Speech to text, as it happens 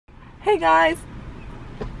Hey guys!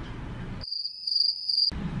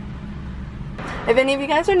 If any of you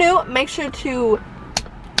guys are new, make sure to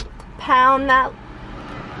pound that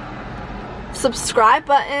subscribe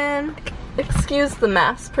button. Excuse the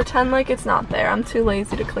mess. Pretend like it's not there. I'm too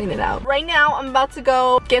lazy to clean it out. Right now, I'm about to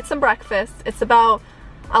go get some breakfast. It's about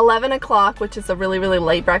 11 o'clock, which is a really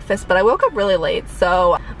late breakfast, but I woke up really late,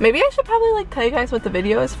 so maybe I should probably like tell you guys what the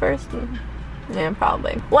video is first. Yeah,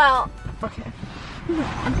 probably. Well, okay.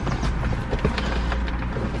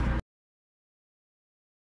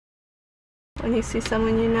 When you see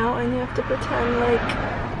someone you know and you have to pretend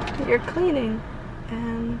like you're cleaning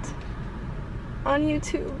and on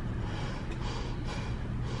YouTube.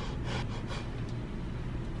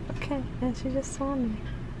 Okay, and she just saw me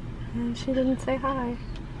and she didn't say hi.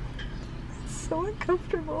 It's so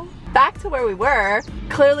uncomfortable. Back to where we were.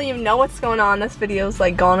 Clearly you know what's going on. This video's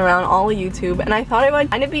like going around all of YouTube, and I thought it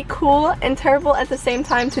would kind of be cool and terrible at the same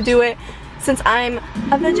time to do it since I'm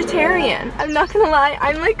a vegetarian. I'm not gonna lie,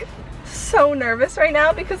 I'm like so nervous right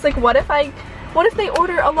now because like what if they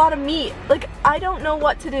order a lot of meat? Like I don't know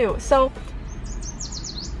what to do. So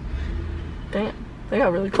damn, they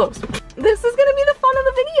got really close. This is gonna be the fun of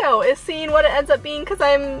the video, is seeing what it ends up being, because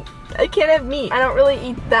I can't have meat. I don't really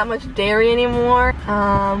eat that much dairy anymore.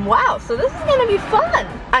 Wow, so this is gonna be fun.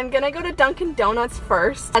 I'm gonna go to Dunkin' Donuts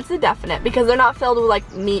first. That's a definite, because they're not filled with like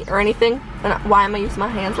meat or anything. Why am I using my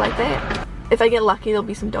hands like that? If I get lucky, there'll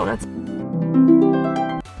be some donuts.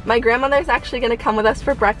 My grandmother's actually gonna come with us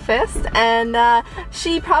for breakfast, and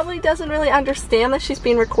she probably doesn't really understand that she's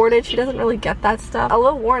being recorded. She doesn't really get that stuff. A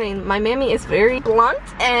little warning, my mammy is very blunt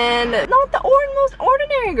and not the most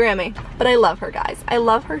ordinary Grammy. But I love her, guys. I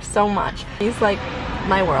love her so much. She's like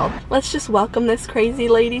my world. Let's just welcome this crazy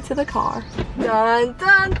lady to the car. Dun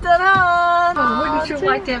dun dun dun! Oh, wouldn't you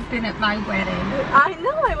like to have been at my wedding? I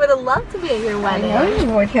know, I would have loved to be at your wedding. I know you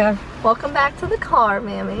would have. Welcome back to the car,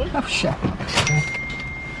 mammy. Oh, shut up.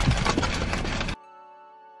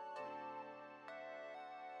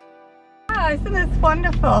 Isn't this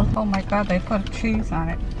wonderful? Oh my God, they put cheese on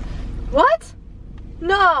it. What?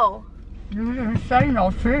 No. You didn't say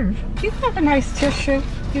no cheese. Do you have a nice tissue?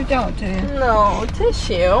 You don't, do you? No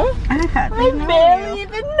tissue. I barely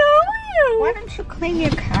even know you. Why don't you clean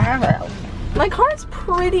your car out? My car's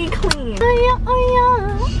pretty clean.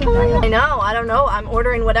 I know, I don't know. I'm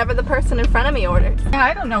ordering whatever the person in front of me orders.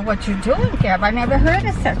 I don't know what you're doing, Gab. I never heard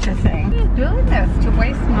of such a thing. You're doing this to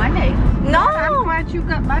waste money. No. I'm glad you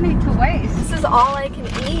got money to waste. This is all I can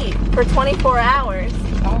eat for 24 hours.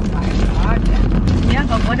 Oh my God. Yeah,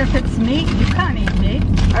 but what if it's meat? You can't eat meat.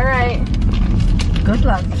 All right. Good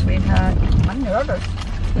luck, sweetheart. I'm nervous.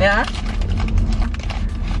 Yeah?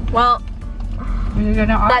 Well, you're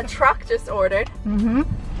gonna order? That truck just ordered. Mm-hmm.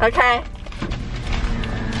 Okay.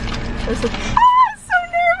 I'm so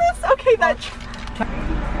nervous. Okay, that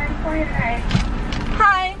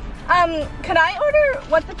Hi. Could I order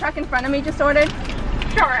what the truck in front of me just ordered?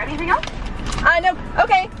 Sure, anything else? No.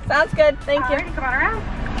 Okay, sounds good. Thank you. Come on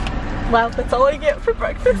around. Wow, that's all I get for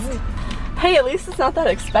breakfast. Hey, at least it's not that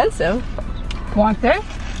expensive. Want this?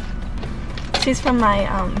 She's from my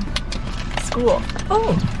school.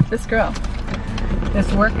 Oh, this girl.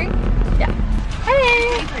 This working? Yeah.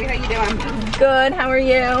 Hey! How you doing? Good, how are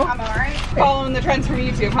you? I'm alright. Following the trends from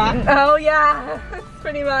YouTube, huh? Oh yeah,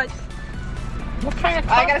 pretty much. What kind of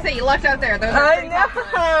coffee? I gotta say, you lucked out there. Those are pretty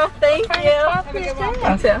know. Thank you. Have a good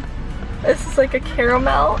one. You too. This is like a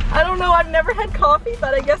caramel. I don't know, I've never had coffee,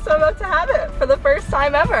 but I guess I'm about to have it for the first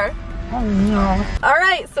time ever. Oh no.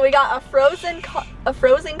 Alright, so we got a frozen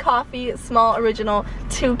coffee, small original,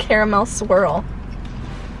 2 caramel swirl.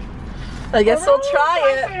 I guess we'll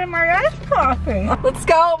try it. My iced coffee. Let's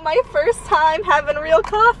go. My first time having real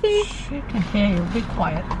coffee. She can hear you. Be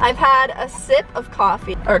quiet. I've had a sip of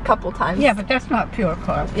coffee, or a couple times. Yeah, but that's not pure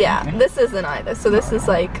coffee. Yeah, this isn't either. So this is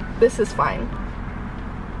like, this is fine.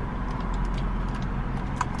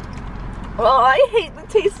 Oh, I hate the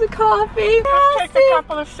taste of coffee. Just take a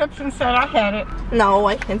couple of sips and said I had it. No,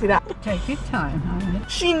 I can't do that. Take your time, honey.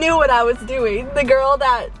 She knew what I was doing. The girl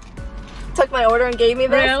that took my order and gave me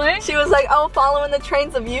this. Really? She was like, oh, following the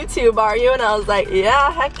trends of YouTube, are you? And I was like, yeah,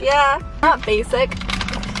 heck yeah. Not basic.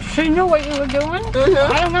 She knew what you were doing?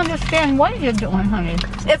 Mm-hmm. I don't understand what you're doing, honey.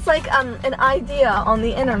 It's like an idea on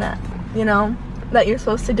the internet, you know, that you're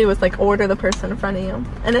supposed to do is like order the person in front of you.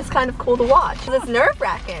 And it's kind of cool to watch. It's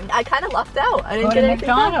nerve-wracking. I kind of lucked out. I didn't get anything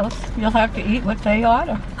done. McDonald's. You'll have to eat what they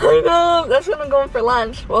order. I know. That's what I'm going for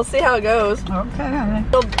lunch. We'll see how it goes. Okay, honey.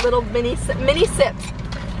 Little mini sips.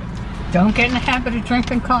 Don't get in the habit of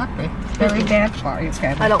drinking coffee. It's very bad for you,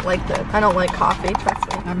 Gabby. I don't like coffee, trust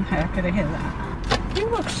me. I'm happy to hear that. You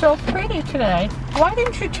look so pretty today. Why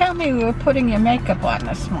didn't you tell me you were putting your makeup on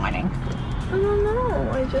this morning? I don't know.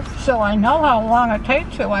 I just... So I know how long it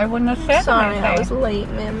takes you. I wouldn't have said Sorry, anything. I was late,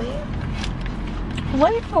 Mammy.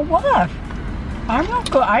 Late for what? I'm not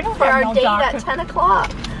good. I don't For have our no date doctor. at 10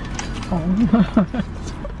 o'clock. Oh.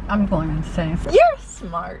 I'm going insane. You're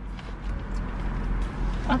smart.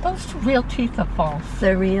 Are those real teeth or false?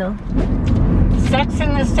 They're real. Sex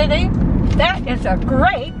in the City? That is a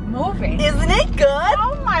great movie. Isn't it good?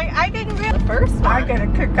 Oh my, I didn't really. The first one. I get a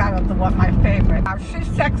kick out of my favorite. She's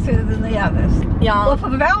sexier than the others. Yeah. Well, for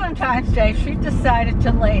Valentine's Day, she decided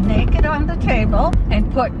to lay naked on the table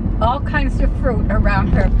and put all kinds of fruit around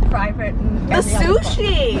her private and The every other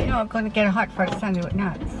sushi. part. No, I'm going to get a hot fudge sundae with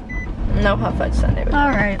nuts. No hot fudge sundae. All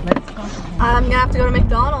right, let's go. I'm gonna have to go to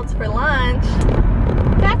McDonald's for lunch.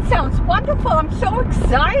 That sounds wonderful. I'm so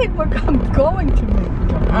excited. I'm going to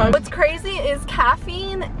McDonald's. What's crazy is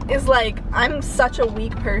caffeine is like, I'm such a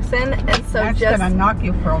weak person, and so That's just going to knock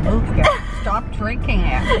you for a loop. Stop drinking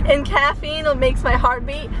it. and caffeine makes my heart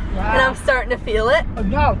beat, and I'm starting to feel it. Oh,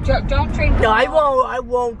 no, don't drink. No, I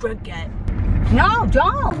won't drink it. No,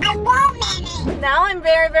 don't. I won't, Mammy. Now I'm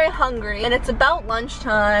very, very hungry, and it's about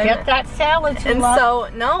lunchtime. Get that salad you And love. so,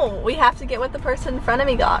 no, we have to get what the person in front of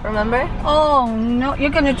me got, remember? Oh, no. You're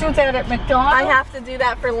going to do that at McDonald's? I have to do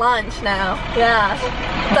that for lunch now. Yeah.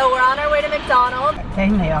 So we're on our way to McDonald's. They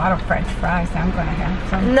may order French fries. I'm going to have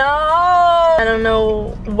some. No! I don't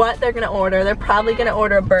know what they're going to order. They're probably going to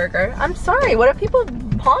order a burger. I'm sorry. What are people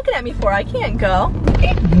honking at me for? I can't go.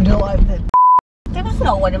 Ignore the... There was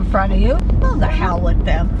no one in front of you. Oh, the hell with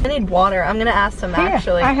them. I need water. I'm going to ask them, Here,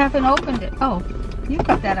 actually. I haven't opened it. Oh, you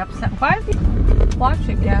got that upset. Why have you... Watch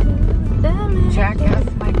it, Gabby. Damn it.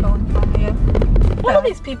 Jackass might go in front of you. What are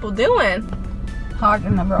these people doing? Hard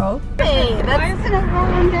in the road. Hey, Why that's... isn't it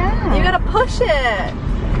rolling down? You got to push it.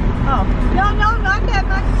 Oh, no, not that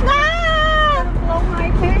much. Ah! It's gonna blow my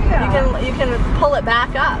hair. You can pull it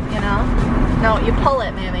back up, you know? No, you pull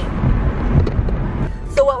it, Mammy.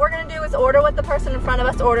 So what we're gonna do is order what the person in front of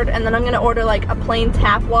us ordered, and then I'm gonna order like a plain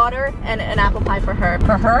tap water and an apple pie for her.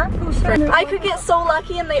 For her? Who's I could get so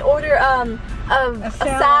lucky and they order a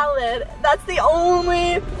salad. That's the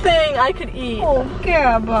only thing I could eat. Oh,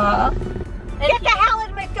 Gabba. And Get the hell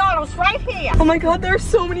at McDonald's right here. oh my God, there are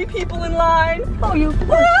so many people in line. Oh, you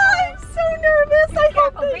poor I'm so nervous. I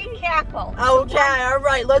hope careful. they... Be careful. Okay, all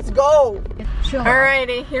right, let's go. Sure.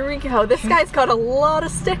 Alrighty, here we go. This guy's got a lot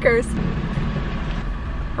of stickers.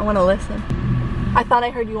 I want to listen. I thought I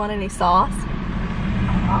heard you want any sauce.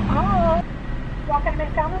 Uh-oh. Welcome to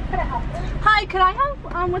McDonald's. Can I help you? Hi, could I have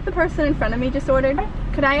what the person in front of me just ordered?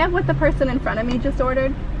 Could I have what the person in front of me just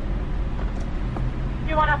ordered? Do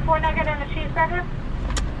you want a 4-nugget and a cheeseburger?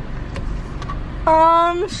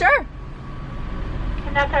 Sure.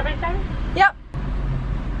 And that's everything? Yep.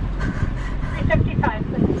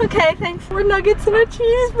 $3.55, please. Okay, thanks. 4 nuggets and a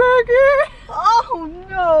cheeseburger. Oh,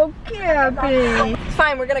 no, Gabby. It's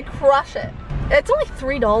fine, we're gonna crush it. It's only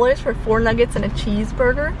 $3 for 4 nuggets and a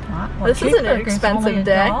cheeseburger. Well, This isn't an cheeseburger's expensive only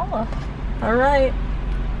day. $1. All right.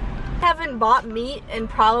 I haven't bought meat in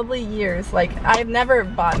probably years. Like, I've never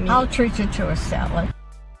bought meat. I'll treat you to a salad.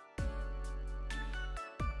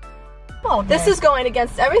 Oh, This is going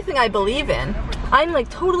against everything I believe in. I'm like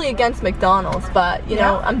totally against McDonald's, but you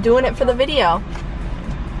know, I'm doing it for the video.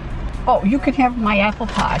 Oh, you can have my apple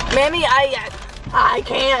pie. Mammy, I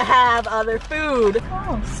can't have other food.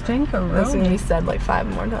 Oh, stinker, That's really? what he said like 5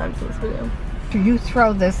 more times in this video. You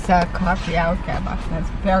throw this coffee out, Gabba. That's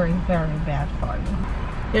very, very bad for you.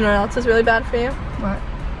 You know what else is really bad for you? What?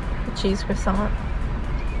 A cheese croissant.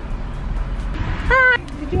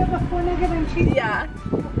 Did you have a 4-nugget and cheese? Yeah.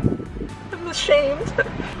 I'm ashamed.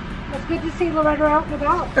 It's good to see Loretta out and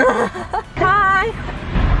about. Hi.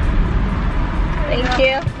 Thank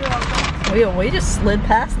you. We just slid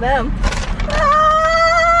past them.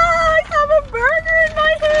 Ah, I have a burger in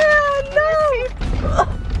my hand. No.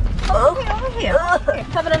 Over here.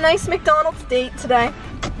 Having a nice McDonald's date today.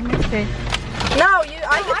 Let me see. No,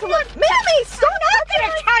 I get to look. Mammy, stop gonna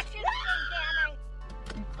acting touch it.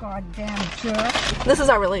 You goddamn jerk. This is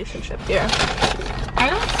our relationship here. I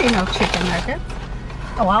don't see no chicken nuggets.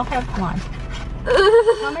 Oh, I'll have one.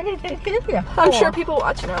 How many did they give you? I'm 4. sure people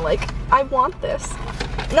watching are like, I want this.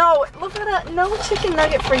 No, look at that. No chicken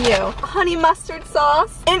nugget for you. Honey mustard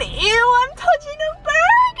sauce. And ew, I'm touching a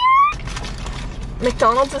burger.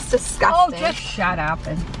 McDonald's is Oh, disgusting. just shut up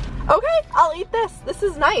and... Okay, I'll eat this. This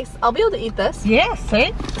is nice. I'll be able to eat this. Yeah,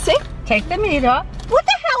 see? See? Take the meat off. What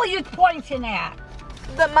the hell are you pointing at?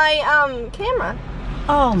 My camera.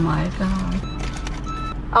 Oh my God.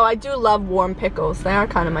 Oh, I do love warm pickles. They are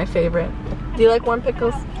kind of my favorite. Do you like warm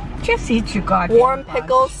pickles? Just eat your goddamn warm lunch.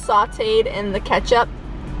 pickles sauteed in the ketchup.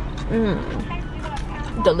 Mmm.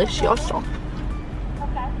 Delicioso.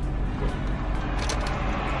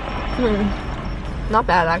 Not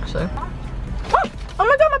bad, actually. Oh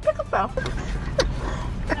my god, my pickle fell.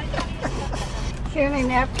 Is there any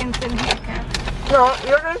napkins in here, Kat? No,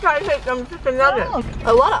 you're gonna try to take them chicken nuggets.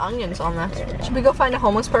 Oh. A lot of onions on this. Should we go find a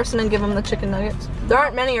homeless person and give him the chicken nuggets? There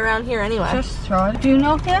aren't many around here anyway. Just throw it. Do you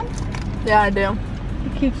know him? Yeah, I do. He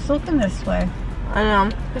keeps looking this way. I know.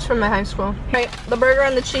 He's from my high school. Right, the burger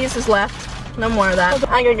and the cheese is left. No more of that.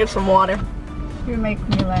 I gotta get some water. You make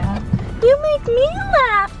me laugh. You make me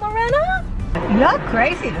laugh, Loretta. You're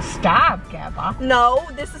crazy to stop, Gabba. No,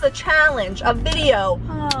 this is a challenge, a video.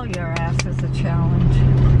 Oh, your ass is a challenge.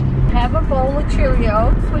 Have a bowl of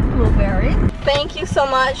Cheerios with blueberries. Thank you so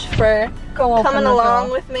much for coming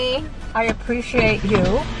along with me. I appreciate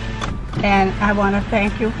you, and I want to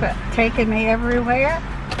thank you for taking me everywhere,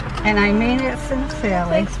 and I mean it sincerely.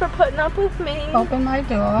 Thanks for putting up with me. Open my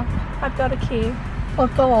door. I've got a key. Well,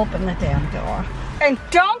 go open the damn door. And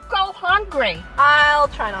don't go hungry. I'll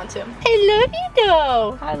try not to. I love you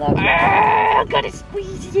though. I love you. I'm gonna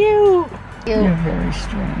squeeze you. You're very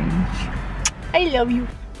strange. I love you.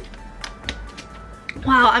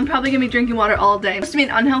 Wow, I'm probably gonna be drinking water all day. It's supposed to be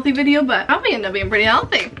an unhealthy video, but probably end up being pretty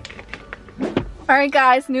healthy. Alright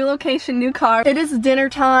guys, new location, new car. It is dinner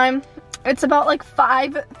time. It's about like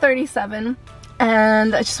 5:37.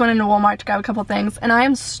 And I just went into Walmart to grab a couple things, and I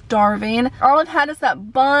am starving. All I've had is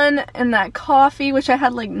that bun and that coffee, which I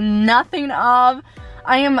had like nothing of.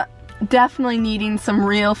 I am definitely needing some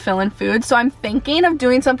real fill-in food, so I'm thinking of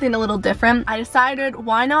doing something a little different. I decided,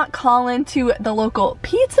 why not call into the local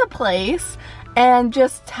pizza place and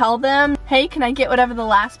just tell them, hey, can I get whatever the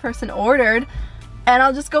last person ordered? And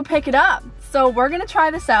I'll just go pick it up. So we're gonna try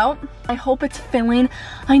this out. I hope it's filling.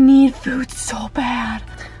 I need food so bad.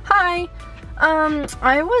 Hi.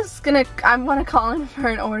 I want to call in for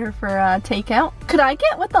an order for takeout. Could I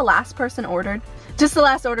get what the last person ordered? Just the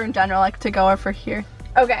last order in general, like to go or for here.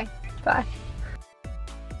 Okay, bye.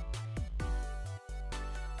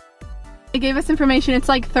 They gave us information, it's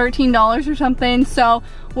like $13 or something, so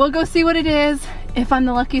we'll go see what it is. If I'm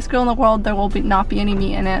the luckiest girl in the world, there will not be any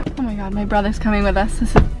meat in it. Oh my god, my brother's coming with us.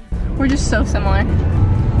 We're just so similar.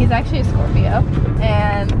 He's actually a Scorpio,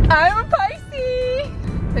 and I'm a Pisces.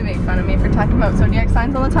 They make fun of me for talking about zodiac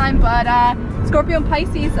signs all the time, but Scorpio and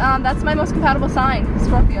Pisces, that's my most compatible sign,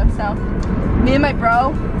 Scorpio. So me and my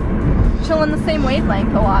bro chill on the same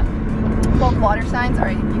wavelength a lot. Both water signs.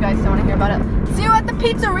 Alright, you guys don't want to hear about it. See you at the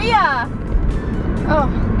pizzeria! Oh,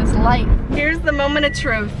 this light. Here's the moment of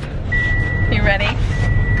truth. You ready?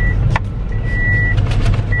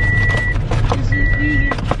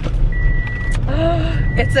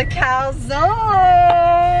 It's a calzone!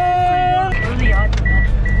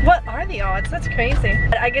 What are the odds? That's crazy.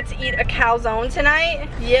 I get to eat a calzone tonight.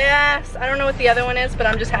 Yes, I don't know what the other one is, but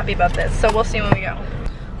I'm just happy about this. So we'll see when we go.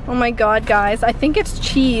 Oh my god, guys, I think it's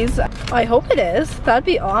cheese. I hope it is. That'd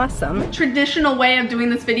be awesome. Traditional way of doing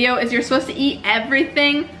this video is you're supposed to eat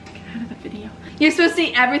everything. Get out of the video. You're supposed to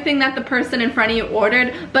eat everything that the person in front of you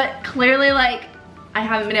ordered, but clearly, like, I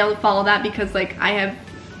haven't been able to follow that because, like, I have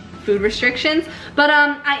food restrictions. But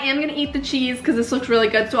I am gonna eat the cheese because this looks really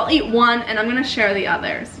good, so I'll eat one and I'm gonna share the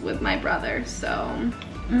others with my brother. So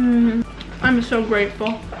I'm so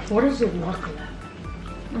grateful. What does it look like?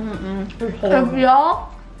 If y'all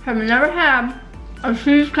have never had a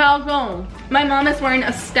cheese calzone, my mom is wearing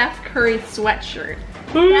a Steph Curry sweatshirt.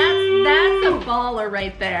 That's a baller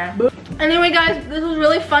right there. Anyway guys, this was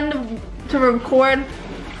really fun to record.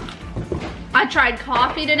 I tried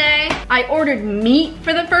coffee today. I ordered meat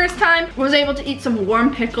for the first time. Was able to eat some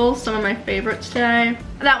warm pickles, some of my favorites today.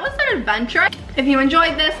 That was an adventure. If you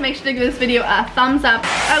enjoyed this, make sure to give this video a thumbs up.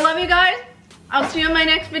 I love you guys. I'll see you in my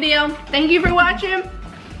next video. Thank you for watching.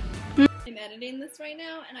 I'm editing this right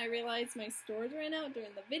now and I realized my storage ran out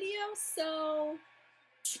during the video, so...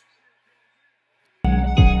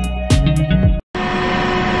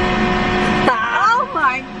 Oh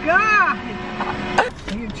my god!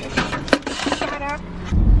 You just shut up.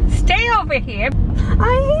 Stay over here.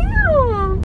 I am.